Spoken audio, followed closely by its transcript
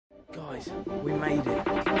Guys, we made it.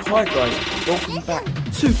 Hi guys, welcome back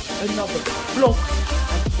to another vlog.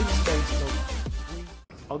 And in today's vlog,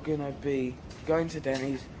 we are gonna be going to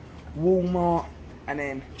Denny's, Walmart, and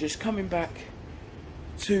then just coming back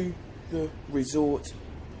to the resort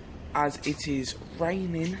as it is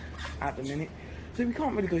raining at the minute. So we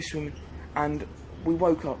can't really go swimming, and we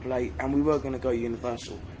woke up late and we were gonna go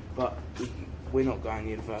Universal, but we're not going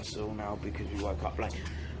Universal now because we woke up late.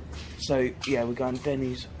 So yeah, we're going to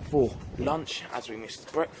Denny's for lunch as we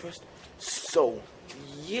missed breakfast. So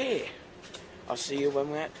yeah, I'll see you when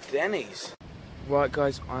we're at Denny's. Right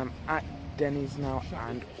guys, I'm at Denny's now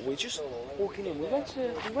and we're just walking in. We went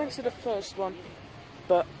to the first one,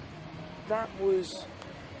 but that was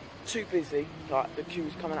too busy. Like the queue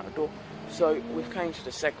was coming out the door. So we've came to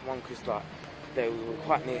the second one because like we were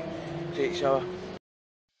quite near to each other.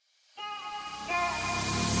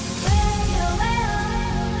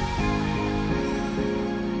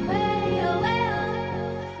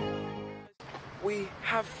 We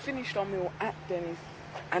have finished our meal at Denny's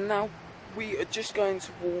and now we are just going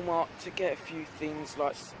to Walmart to get a few things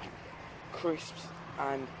like crisps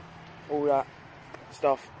and all that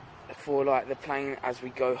stuff for like the plane as we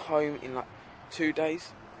go home in like 2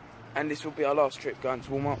 days. And this will be our last trip going to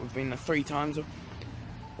Walmart. We've been there 3 times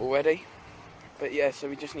already. But yeah, so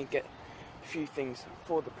we just need to get a few things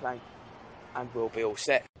for the plane and we'll be all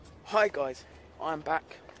set. Hi guys, I'm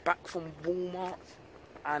back from Walmart.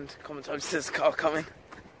 And commentators to this car coming,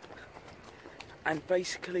 and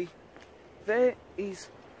basically there is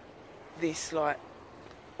this like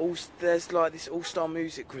this all-star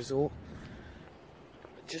music resort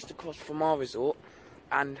just across from our resort,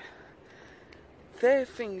 and they've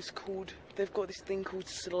got this thing called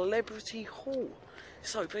Celebrity Hall.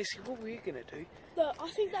 So basically what we're gonna do, look, I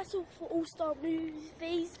think that's all for all-star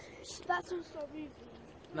movies. That's all-star movies.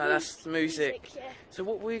 No, that's music. Yeah. So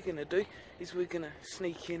what we're going to do is we're going to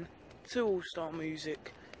sneak in to All-Star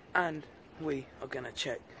Music and we are going to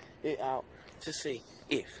check it out to see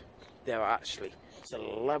if there are actually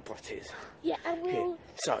celebrities. Yeah, and we'll... Here.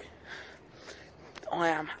 So, I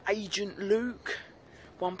am Agent Luke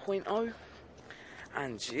 1.0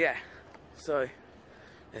 and yeah, so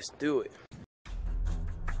let's do it.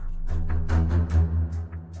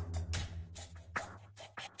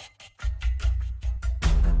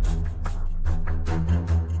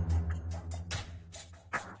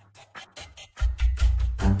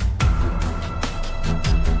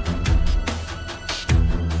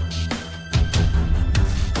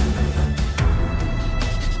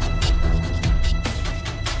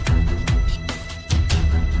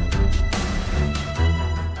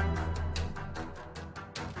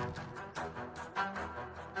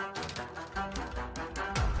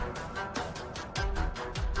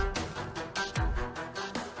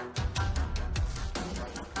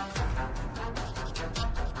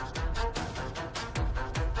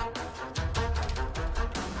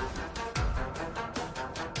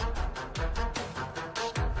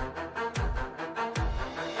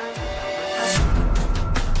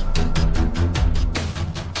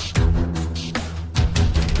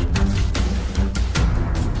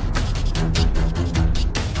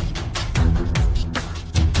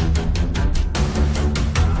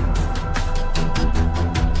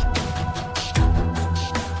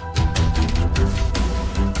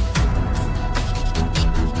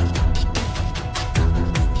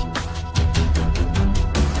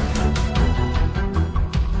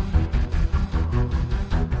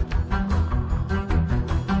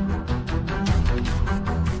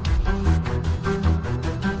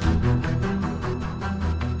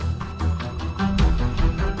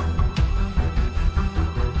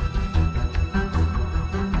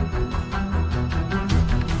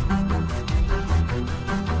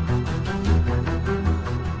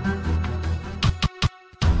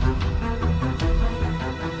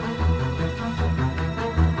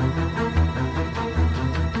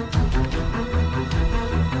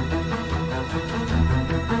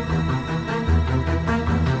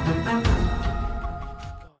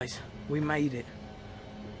 We made it.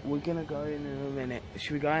 We're gonna go in a minute.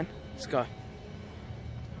 Should we go in? Let's go.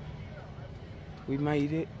 We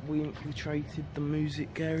made it. We infiltrated the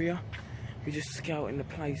music area. We're just scouting the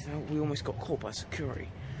place out. We almost got caught by security.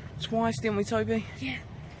 Twice, didn't we, Toby? Yeah.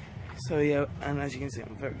 So yeah, and as you can see,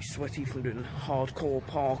 I'm very sweaty from doing hardcore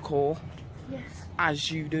parkour. Yes.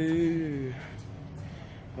 As you do.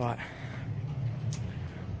 Right.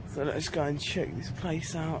 So let's go and check this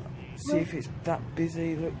place out. See if it's that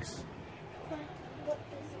busy. Looks.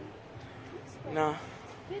 No.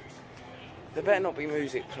 There better not be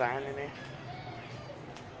music playing in here.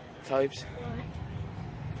 Tobes.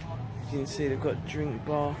 You can see they've got a drink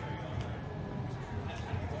bar.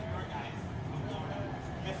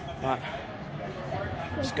 Right,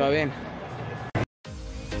 let's go in.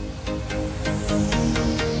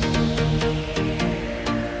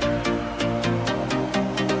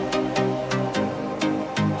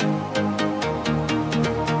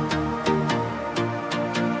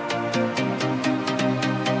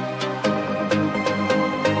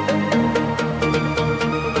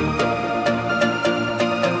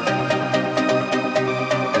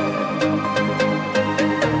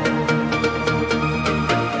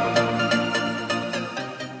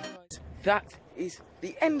 That is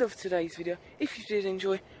the end of today's video. If you did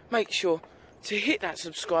enjoy, make sure to hit that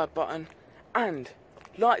subscribe button and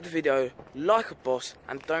like the video like a boss,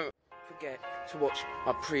 and don't forget to watch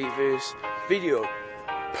my previous video.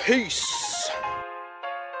 Peace!